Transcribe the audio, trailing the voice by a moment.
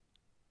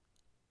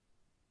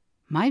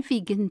My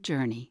vegan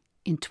journey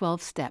in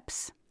 12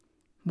 steps.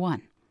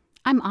 1.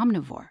 I'm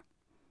omnivore.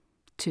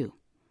 2.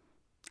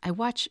 I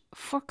watch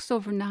Forks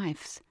Over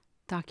Knives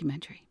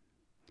documentary.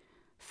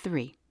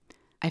 3.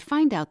 I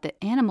find out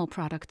that animal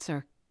products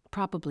are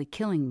probably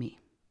killing me.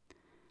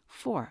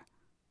 4.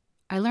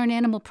 I learn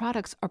animal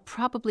products are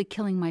probably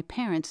killing my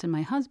parents and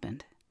my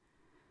husband.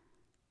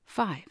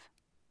 5.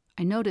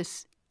 I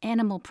notice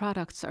animal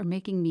products are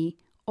making me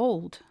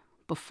old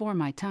before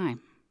my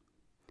time.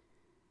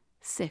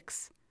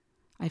 6.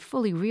 I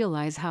fully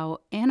realize how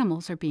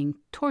animals are being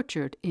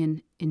tortured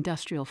in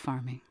industrial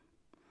farming.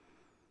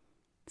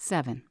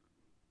 7.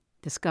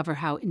 Discover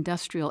how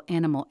industrial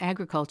animal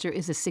agriculture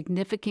is a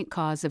significant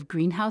cause of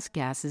greenhouse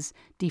gases,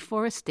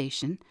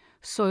 deforestation,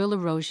 soil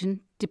erosion,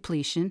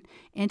 depletion,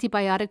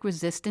 antibiotic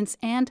resistance,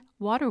 and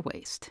water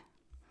waste.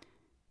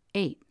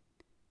 8.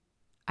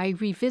 I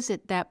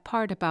revisit that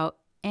part about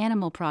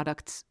animal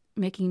products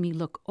making me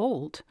look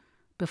old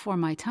before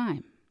my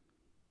time.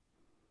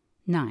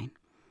 9.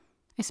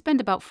 I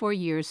spend about 4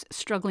 years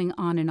struggling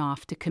on and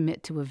off to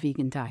commit to a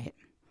vegan diet.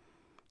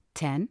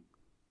 10.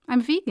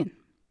 I'm vegan.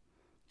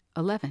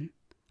 11.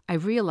 I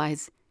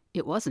realize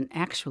it wasn't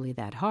actually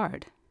that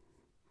hard.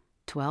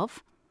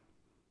 12.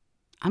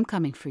 I'm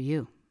coming for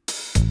you.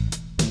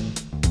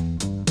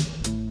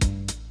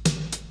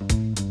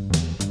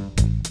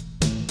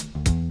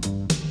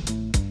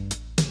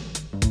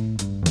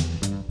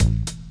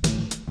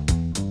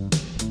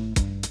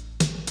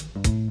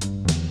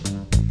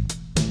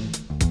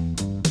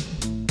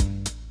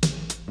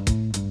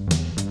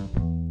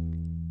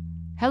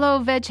 Hello,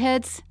 veg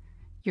heads.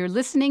 You're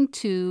listening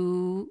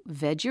to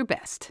Veg Your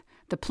Best,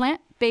 the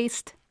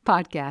plant-based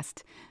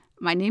podcast.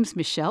 My name's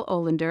Michelle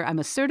Olander. I'm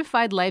a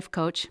certified life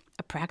coach,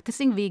 a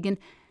practicing vegan,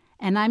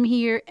 and I'm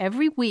here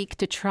every week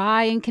to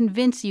try and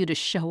convince you to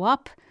show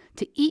up,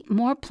 to eat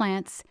more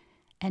plants,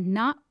 and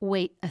not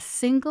wait a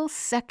single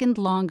second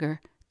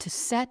longer to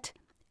set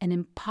an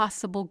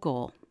impossible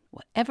goal,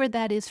 whatever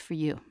that is for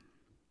you.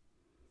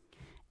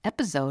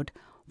 Episode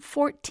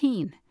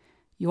 14,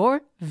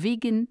 Your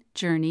Vegan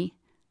Journey,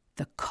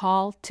 The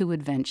Call to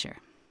Adventure.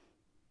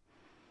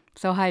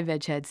 So hi,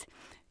 veg heads.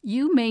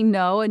 You may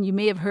know and you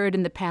may have heard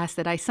in the past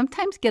that I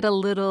sometimes get a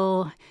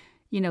little,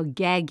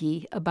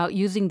 gaggy about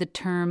using the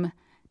term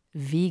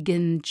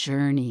vegan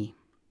journey.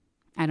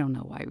 I don't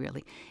know why,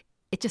 really.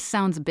 It just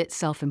sounds a bit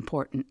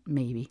self-important,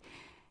 maybe.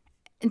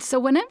 And so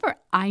whenever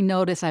I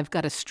notice I've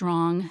got a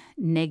strong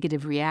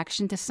negative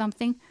reaction to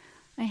something,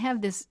 I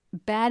have this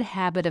bad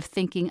habit of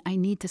thinking I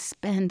need to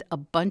spend a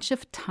bunch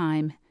of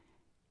time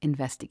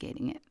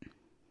investigating it.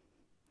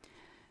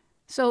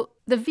 So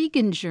the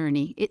vegan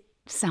journey, it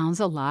sounds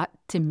a lot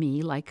to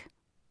me like,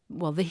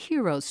 the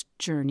hero's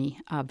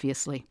journey,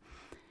 obviously.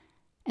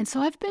 And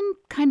so I've been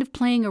kind of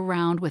playing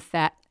around with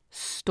that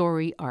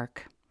story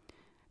arc.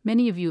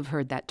 Many of you have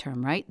heard that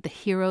term, right? The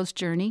hero's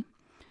journey.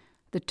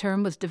 The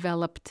term was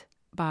developed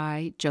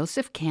by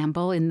Joseph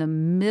Campbell in the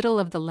middle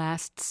of the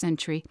last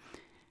century.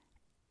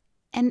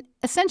 And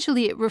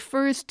essentially it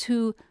refers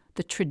to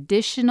the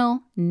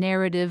traditional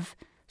narrative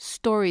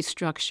story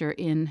structure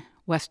in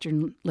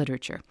Western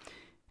literature.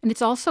 And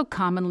it's also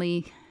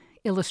commonly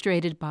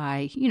illustrated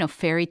by,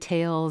 fairy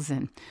tales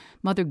and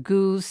Mother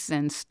Goose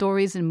and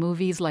stories and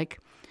movies like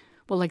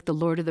The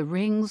Lord of the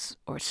Rings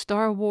or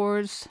Star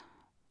Wars,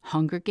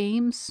 Hunger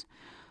Games,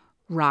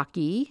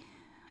 Rocky,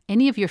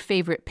 any of your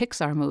favorite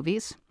Pixar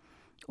movies,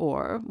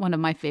 or one of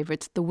my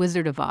favorites, The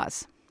Wizard of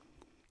Oz.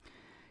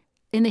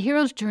 In the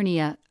hero's journey,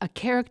 a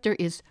character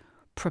is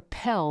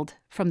propelled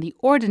from the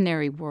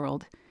ordinary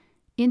world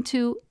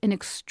into an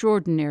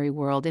extraordinary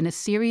world in a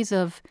series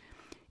of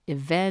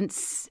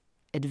events,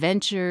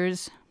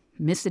 adventures,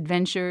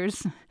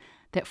 misadventures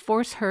that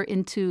force her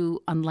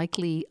into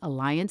unlikely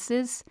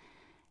alliances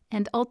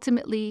and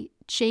ultimately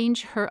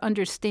change her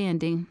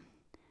understanding.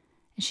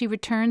 And she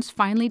returns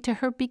finally to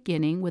her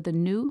beginning with a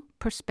new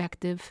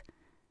perspective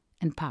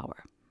and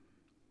power.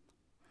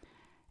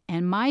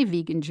 And my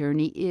vegan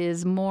journey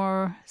is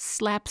more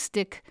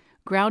slapstick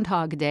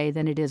Groundhog Day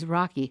than it is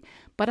Rocky.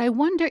 But I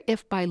wonder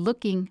if by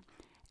looking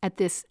at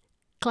this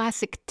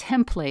classic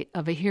template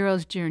of a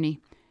hero's journey,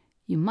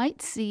 you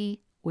might see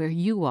where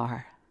you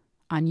are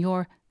on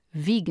your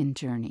vegan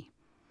journey.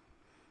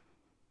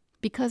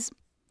 Because,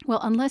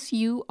 unless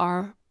you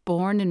are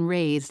born and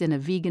raised in a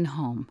vegan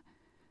home,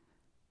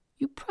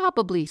 you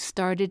probably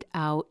started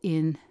out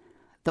in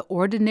the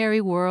ordinary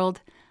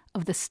world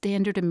of the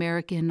standard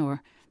American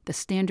or the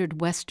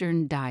standard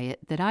Western diet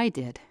that I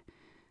did,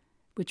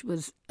 which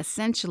was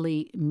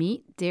essentially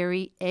meat,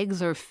 dairy,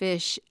 eggs, or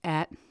fish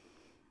at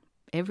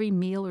every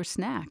meal or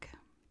snack.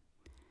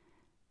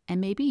 And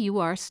maybe you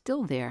are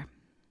still there.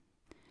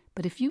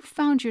 But if you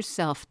found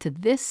yourself to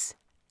this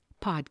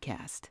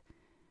podcast,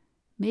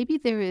 maybe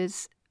there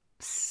is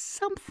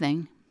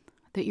something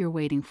that you're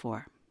waiting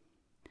for.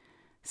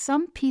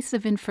 Some piece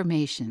of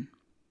information.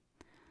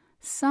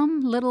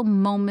 Some little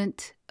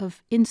moment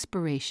of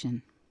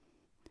inspiration.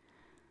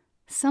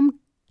 Some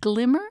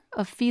glimmer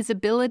of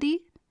feasibility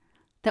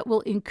that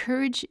will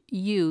encourage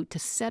you to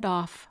set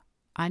off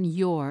on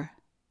your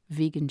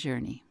vegan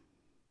journey.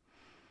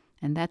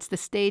 And that's the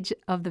stage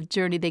of the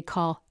journey they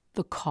call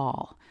the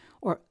call,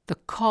 or the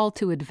call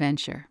to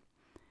adventure.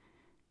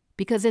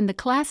 Because in the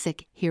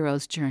classic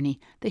hero's journey,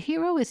 the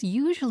hero is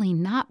usually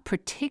not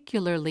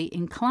particularly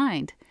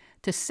inclined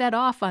to set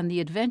off on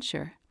the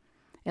adventure,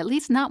 at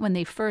least not when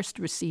they first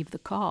receive the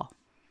call.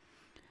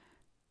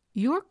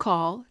 Your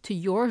call to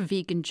your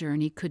vegan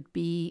journey could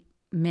be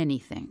many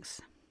things.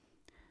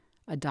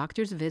 A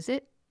doctor's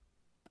visit,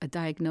 a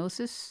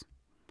diagnosis,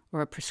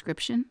 or a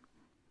prescription.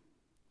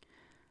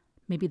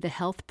 Maybe the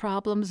health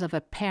problems of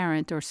a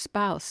parent or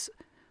spouse,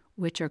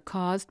 which are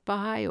caused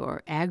by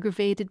or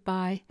aggravated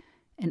by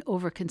an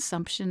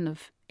overconsumption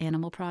of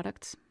animal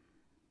products.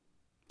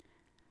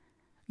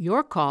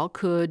 Your call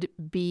could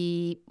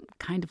be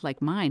kind of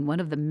like mine, one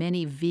of the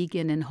many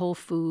vegan and whole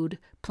food,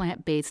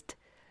 plant-based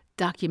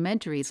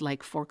documentaries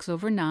like Forks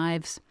Over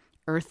Knives,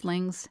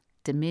 Earthlings,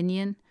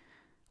 Dominion,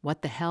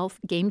 What the Health,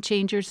 Game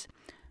Changers.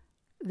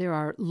 There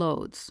are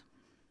loads.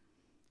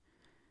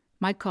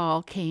 My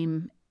call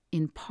came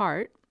in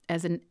part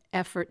as an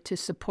effort to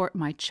support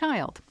my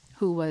child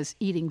who was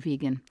eating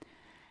vegan.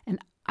 And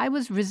I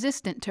was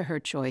resistant to her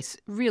choice,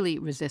 really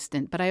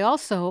resistant, but I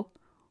also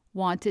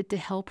wanted to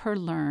help her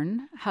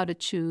learn how to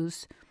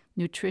choose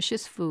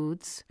nutritious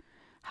foods,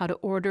 how to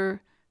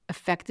order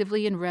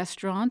effectively in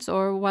restaurants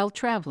or while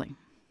traveling.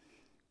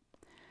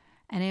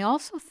 And I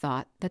also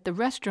thought that the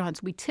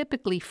restaurants we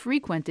typically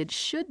frequented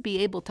should be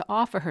able to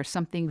offer her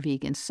something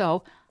vegan.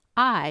 So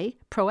I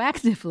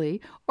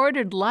proactively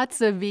ordered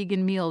lots of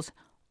vegan meals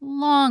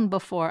long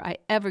before I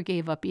ever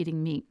gave up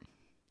eating meat.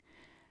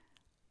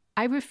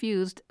 I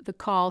refused the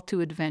call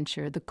to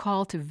adventure, the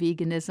call to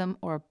veganism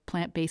or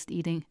plant-based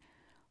eating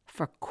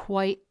for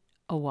quite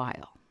a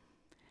while.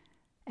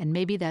 And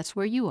maybe that's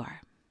where you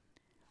are.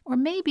 Or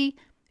maybe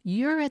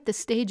you're at the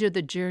stage of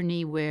the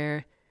journey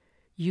where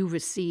you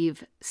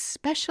receive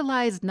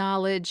specialized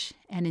knowledge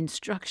and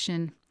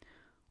instruction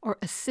or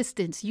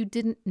assistance you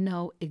didn't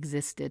know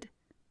existed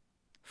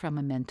from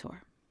a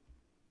mentor.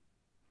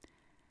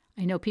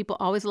 I know people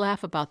always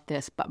laugh about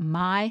this, but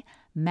my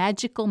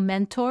magical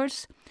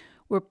mentors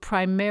were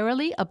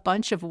primarily a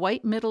bunch of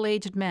white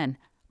middle-aged men,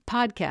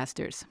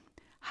 podcasters,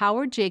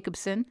 Howard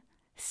Jacobson,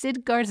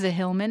 Sid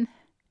Garza-Hillman,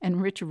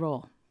 and Rich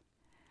Roll.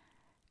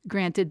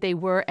 Granted, they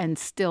were and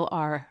still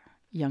are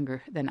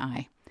younger than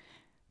I.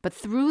 But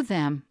through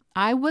them,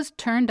 I was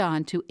turned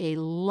on to a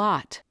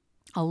lot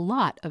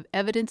of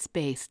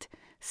evidence-based,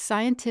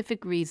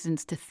 scientific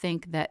reasons to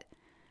think that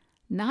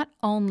not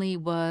only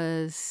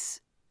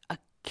was a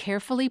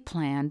carefully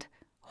planned,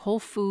 whole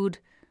food,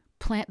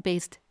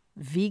 plant-based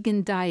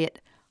vegan diet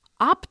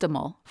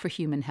optimal for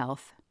human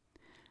health,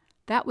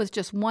 that was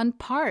just one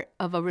part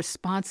of a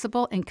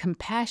responsible and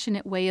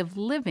compassionate way of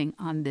living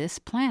on this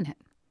planet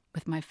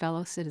with my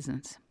fellow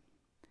citizens.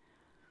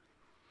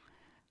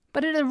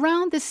 But at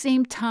around the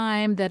same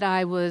time that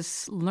I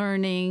was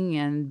learning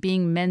and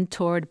being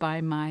mentored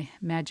by my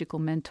magical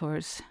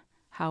mentors,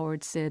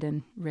 Howard, Sid,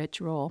 and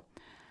Rich Roll,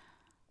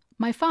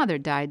 my father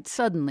died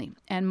suddenly,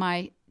 and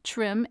my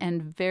trim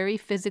and very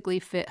physically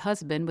fit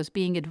husband was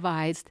being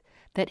advised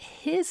that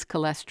his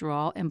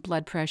cholesterol and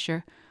blood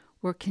pressure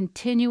were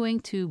continuing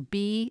to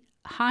be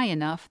high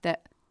enough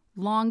that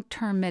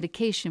long-term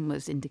medication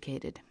was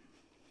indicated.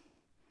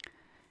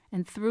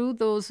 And through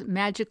those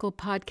magical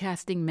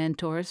podcasting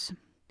mentors,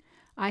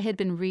 I had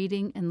been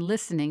reading and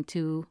listening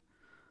to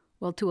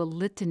a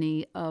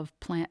litany of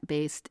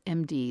plant-based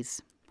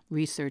MDs,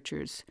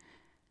 researchers,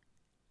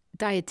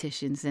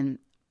 dietitians, and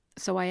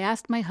so I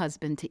asked my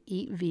husband to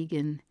eat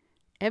vegan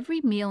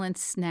every meal and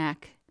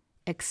snack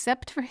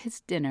except for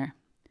his dinner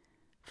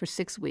for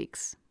 6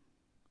 weeks,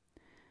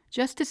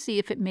 just to see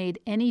if it made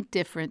any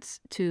difference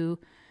to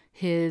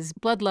his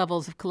blood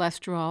levels of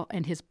cholesterol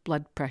and his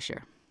blood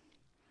pressure.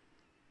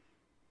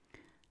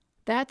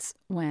 That's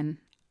when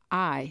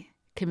I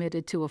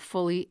committed to a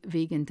fully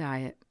vegan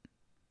diet,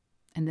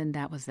 and then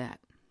that was that.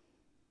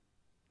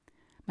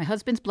 My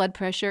husband's blood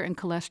pressure and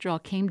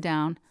cholesterol came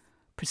down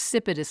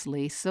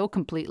precipitously, so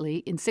completely,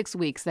 in 6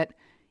 weeks that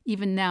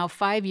even now,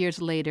 5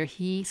 years later,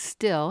 he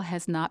still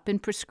has not been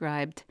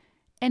prescribed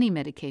any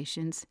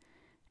medications,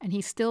 and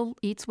he still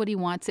eats what he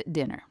wants at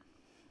dinner,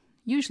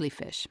 usually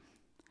fish.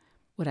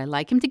 Would I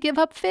like him to give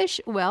up fish?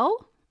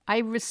 Well, I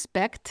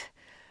respect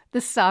the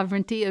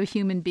sovereignty of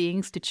human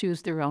beings to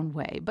choose their own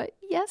way. But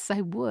yes,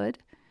 I would.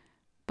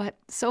 But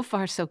so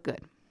far, so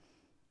good.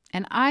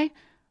 And I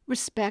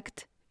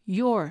respect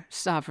your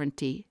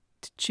sovereignty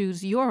to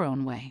choose your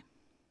own way.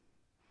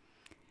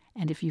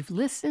 And if you've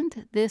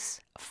listened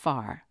this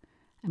far,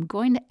 I'm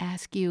going to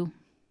ask you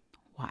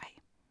why.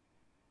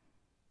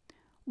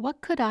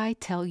 What could I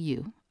tell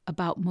you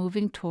about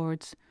moving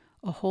towards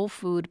a whole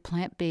food,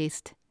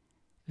 plant-based,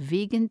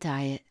 vegan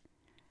diet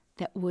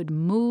that would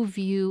move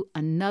you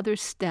another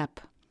step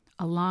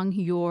along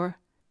your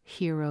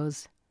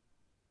hero's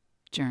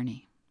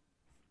journey?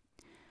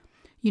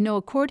 You know,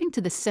 according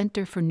to the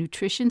Center for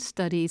Nutrition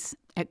Studies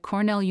at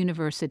Cornell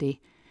University,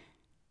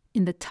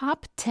 in the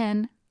top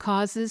 10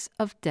 causes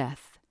of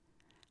death,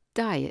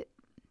 diet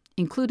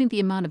including the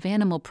amount of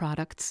animal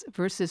products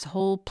versus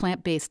whole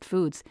plant-based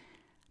foods,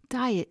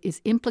 diet is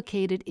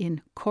implicated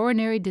in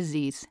coronary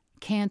disease,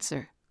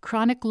 cancer,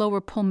 chronic lower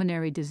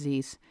pulmonary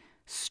disease,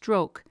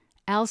 stroke,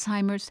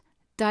 Alzheimer's,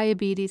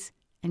 diabetes,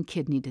 and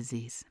kidney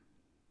disease.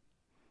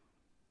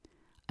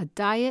 A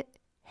diet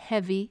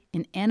heavy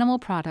in animal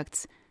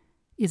products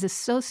is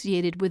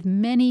associated with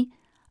many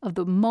of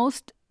the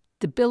most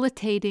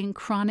debilitating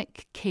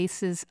chronic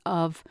cases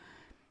of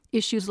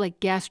issues like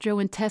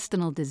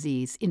gastrointestinal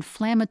disease,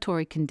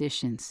 inflammatory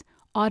conditions,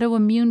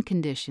 autoimmune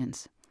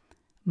conditions,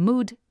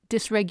 mood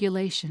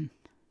dysregulation,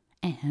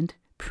 and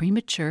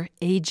premature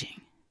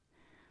aging.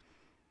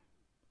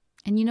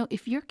 And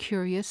if you're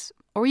curious,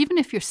 or even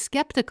if you're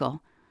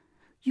skeptical,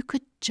 you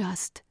could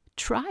just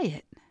try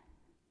it.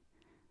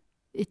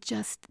 It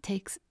just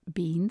takes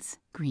beans,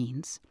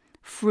 greens,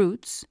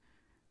 fruits,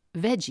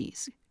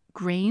 veggies,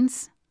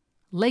 grains,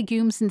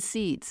 legumes, and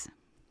seeds.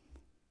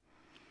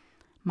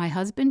 My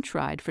husband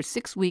tried for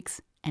 6 weeks,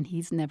 and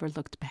he's never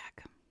looked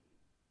back.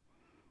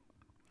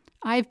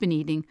 I've been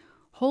eating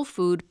whole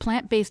food,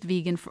 plant-based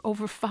vegan for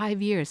over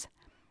 5 years,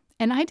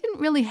 and I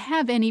didn't really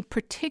have any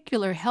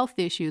particular health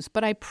issues,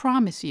 but I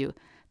promise you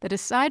that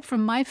aside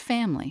from my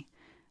family,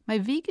 my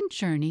vegan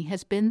journey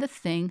has been the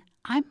thing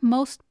I'm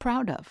most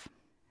proud of.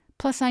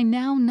 Plus, I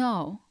now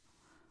know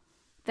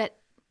that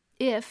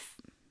if,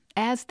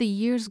 as the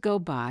years go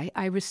by,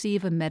 I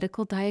receive a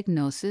medical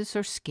diagnosis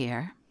or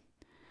scare,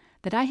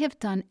 that I have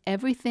done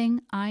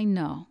everything I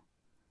know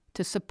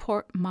to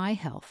support my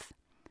health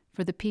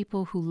for the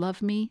people who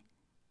love me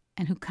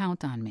and who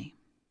count on me.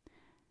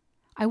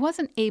 I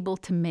wasn't able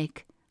to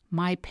make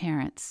my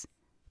parents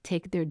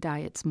take their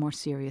diets more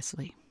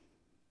seriously.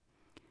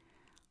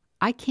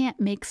 I can't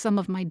make some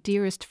of my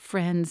dearest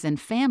friends and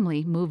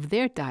family move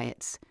their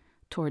diets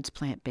towards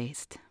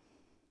plant-based.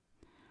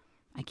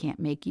 I can't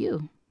make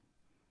you.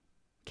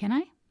 Can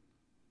I?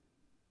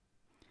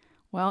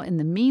 Well, in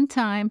the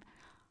meantime,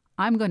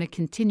 I'm going to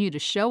continue to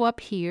show up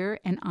here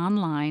and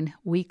online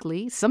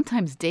weekly,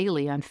 sometimes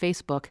daily on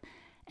Facebook,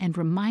 and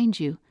remind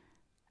you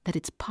that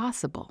it's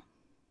possible.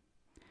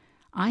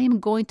 I am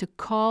going to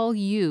call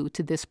you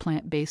to this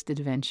plant-based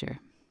adventure.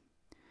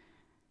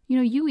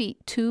 You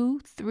eat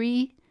 2,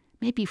 3,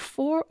 maybe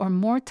 4 or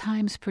more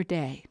times per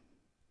day.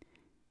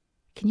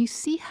 Can you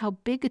see how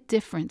big a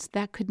difference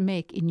that could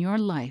make in your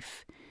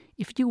life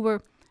if you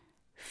were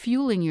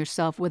fueling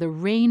yourself with a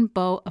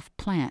rainbow of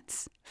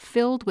plants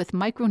filled with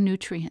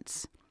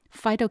micronutrients,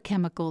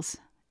 phytochemicals,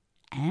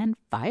 and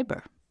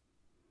fiber?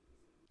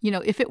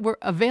 If it were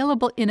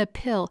available in a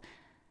pill,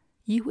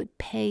 you would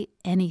pay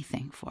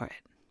anything for it.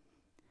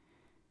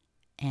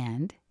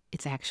 And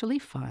it's actually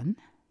fun,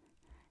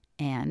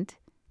 and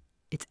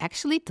it's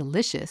actually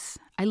delicious.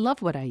 I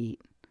love what I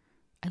eat.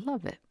 I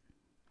love it.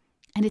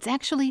 And it's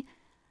actually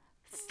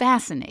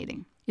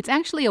fascinating. It's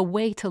actually a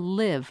way to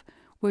live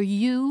where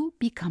you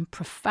become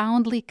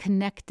profoundly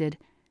connected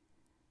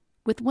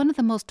with one of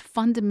the most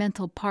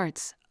fundamental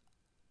parts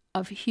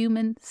of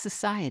human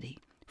society: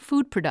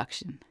 food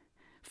production,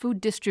 food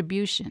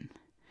distribution,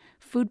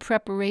 food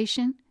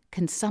preparation,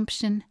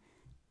 consumption,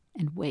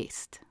 and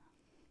waste.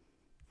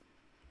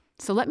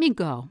 So let me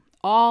go,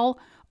 all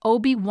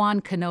Obi-Wan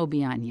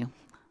Kenobi on you.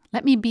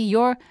 Let me be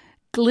your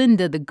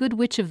Glinda, the Good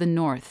Witch of the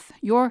North,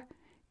 your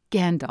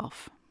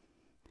Gandalf.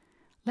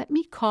 Let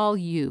me call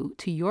you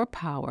to your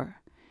power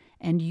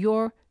and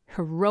your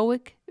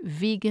heroic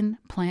vegan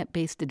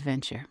plant-based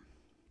adventure.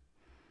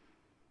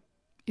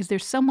 Is there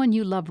someone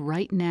you love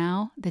right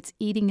now that's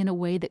eating in a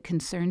way that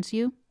concerns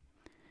you?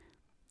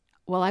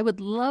 Well, I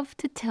would love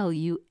to tell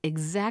you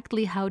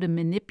exactly how to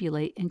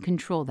manipulate and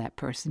control that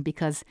person,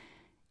 because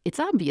it's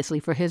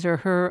obviously for his or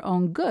her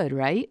own good,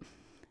 right?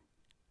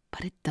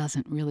 But it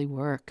doesn't really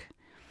work.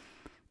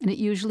 And it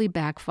usually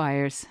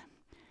backfires.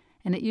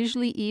 And it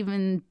usually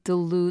even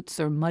dilutes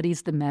or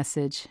muddies the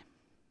message.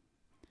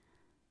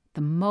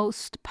 The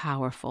most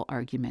powerful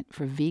argument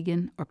for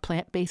vegan or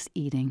plant-based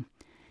eating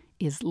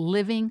is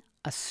living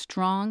a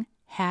strong,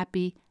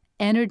 happy,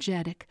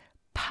 energetic,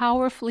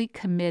 powerfully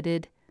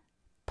committed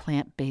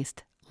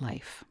plant-based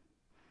life.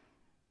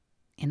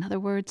 In other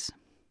words,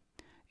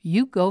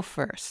 you go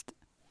first.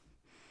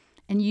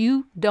 And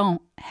you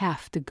don't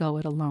have to go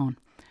it alone.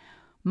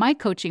 My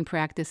coaching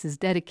practice is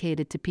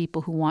dedicated to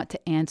people who want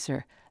to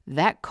answer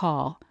that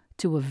call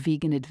to a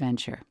vegan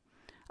adventure,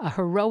 a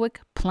heroic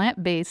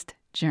plant-based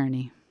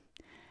journey.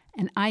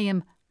 And I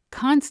am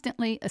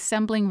constantly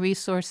assembling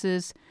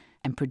resources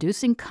and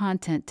producing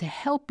content to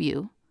help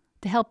you,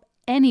 to help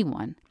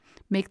anyone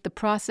make the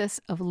process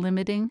of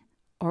limiting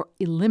or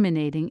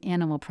eliminating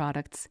animal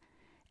products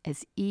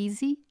as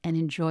easy and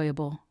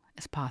enjoyable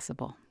as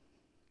possible.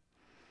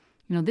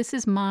 This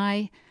is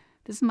my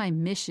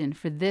mission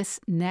for this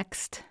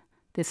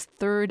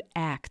third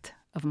act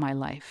of my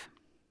life.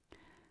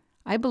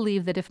 I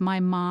believe that if my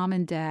mom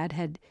and dad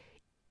had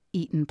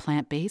eaten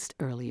plant-based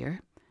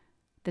earlier,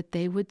 that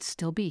they would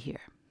still be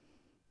here.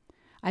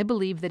 I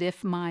believe that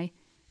if my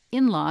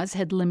in-laws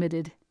had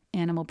limited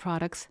animal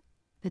products,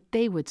 that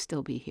they would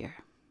still be here.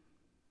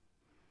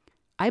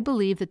 I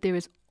believe that there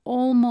is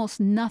almost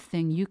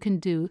nothing you can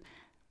do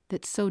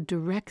that so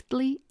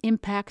directly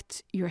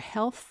impacts your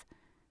health,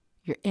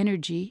 your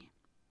energy,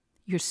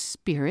 your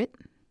spirit,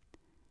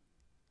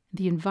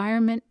 the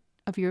environment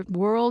of your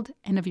world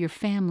and of your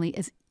family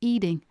as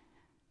eating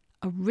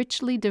a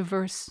richly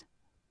diverse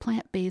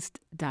plant-based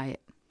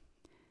diet.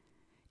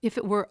 If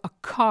it were a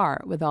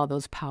car with all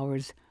those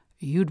powers,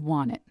 you'd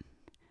want it.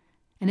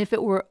 And if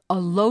it were a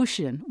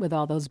lotion with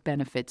all those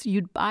benefits,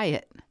 you'd buy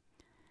it.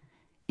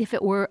 If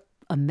it were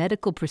a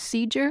medical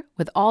procedure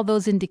with all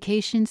those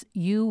indications,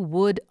 you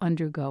would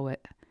undergo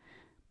it.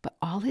 But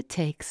all it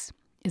takes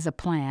is a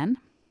plan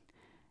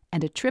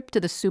and a trip to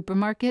the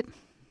supermarket,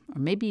 or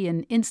maybe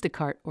an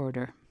Instacart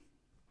order.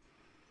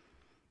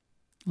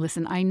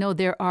 Listen, I know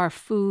there are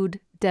food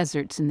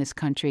deserts in this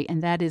country,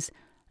 and that is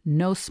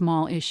no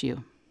small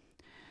issue.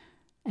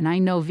 And I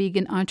know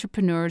vegan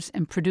entrepreneurs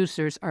and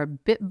producers are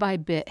bit by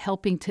bit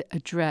helping to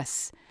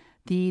address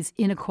these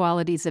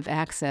inequalities of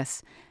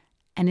access.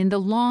 And in the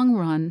long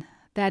run,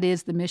 that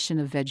is the mission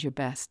of Veg Your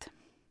Best.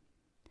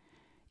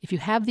 If you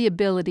have the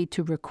ability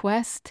to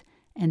request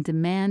and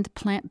demand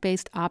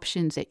plant-based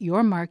options at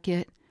your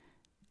market,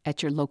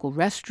 at your local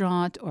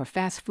restaurant or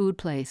fast food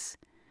place,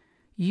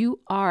 you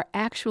are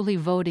actually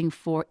voting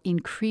for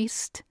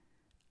increased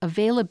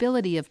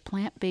availability of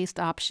plant-based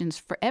options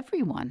for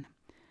everyone,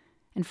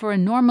 and for a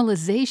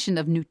normalization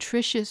of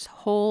nutritious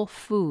whole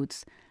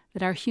foods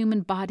that our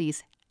human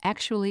bodies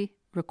actually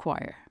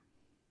require.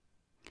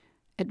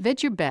 At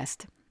Veg Your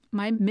Best,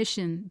 my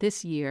mission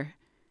this year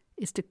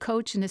is to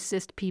coach and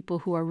assist people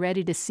who are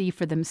ready to see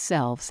for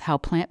themselves how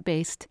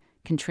plant-based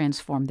can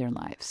transform their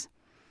lives.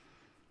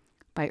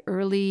 By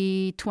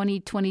early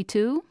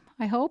 2022,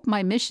 I hope,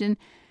 my mission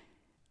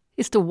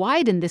is to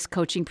widen this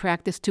coaching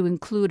practice to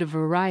include a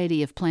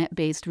variety of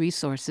plant-based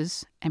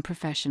resources and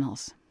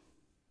professionals.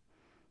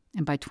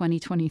 And by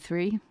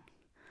 2023,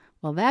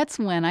 well, that's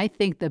when I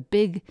think the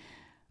big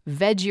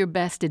Veg Your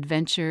Best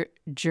adventure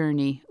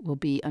journey will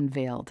be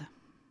unveiled.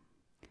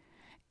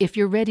 If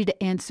you're ready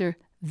to answer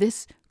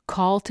this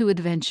call to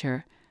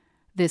adventure,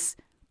 this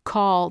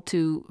call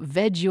to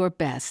Veg Your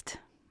Best,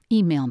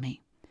 email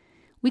me.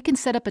 We can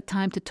set up a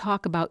time to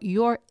talk about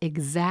your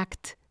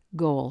exact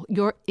goal,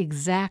 your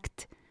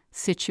exact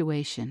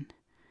situation,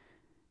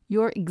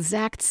 your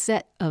exact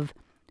set of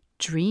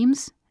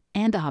dreams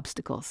and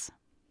obstacles.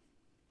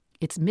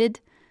 It's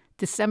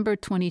mid-December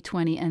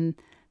 2020, and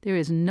there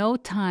is no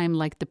time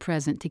like the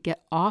present to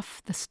get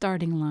off the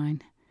starting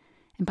line.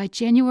 And by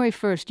January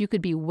 1st, you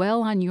could be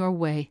well on your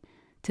way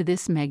to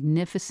this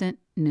magnificent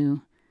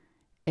new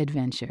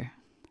adventure.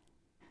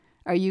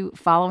 Are you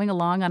following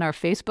along on our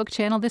Facebook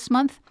channel this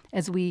month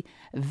as we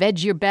veg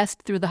your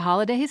best through the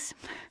holidays?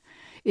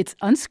 It's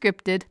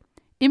unscripted,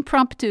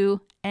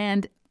 impromptu,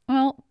 and,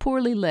 well,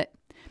 poorly lit.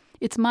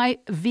 It's my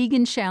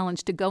vegan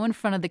challenge to go in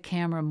front of the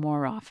camera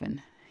more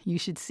often. You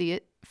should see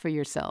it for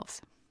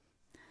yourselves.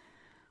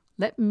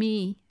 Let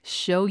me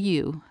show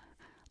you,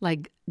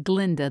 like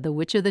Glinda, the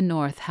Witch of the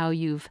North, how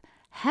you've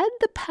had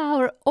the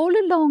power all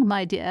along,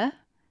 my dear.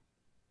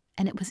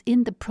 And it was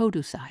in the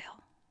produce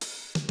aisle.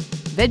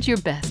 Veg Your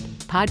Best,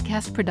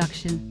 podcast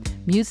production,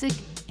 music,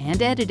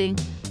 and editing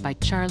by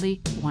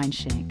Charlie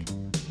Weinshank.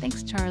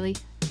 Thanks, Charlie.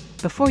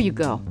 Before you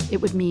go,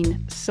 it would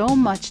mean so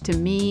much to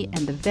me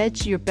and the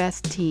Veg Your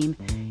Best team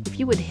if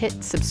you would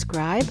hit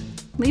subscribe,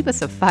 leave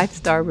us a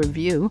 5-star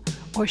review,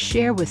 or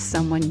share with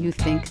someone you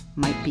think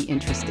might be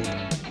interested.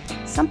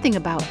 Something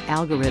about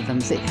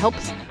algorithms, it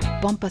helps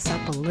bump us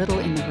up a little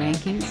in the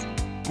rankings,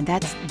 and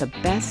that's the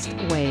best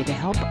way to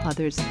help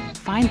others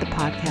find the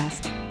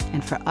podcast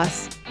and for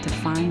us to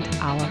find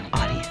our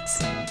audience.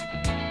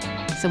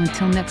 So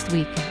until next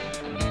week,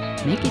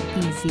 make it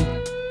easy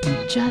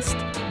and just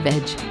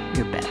veg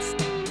your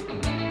best.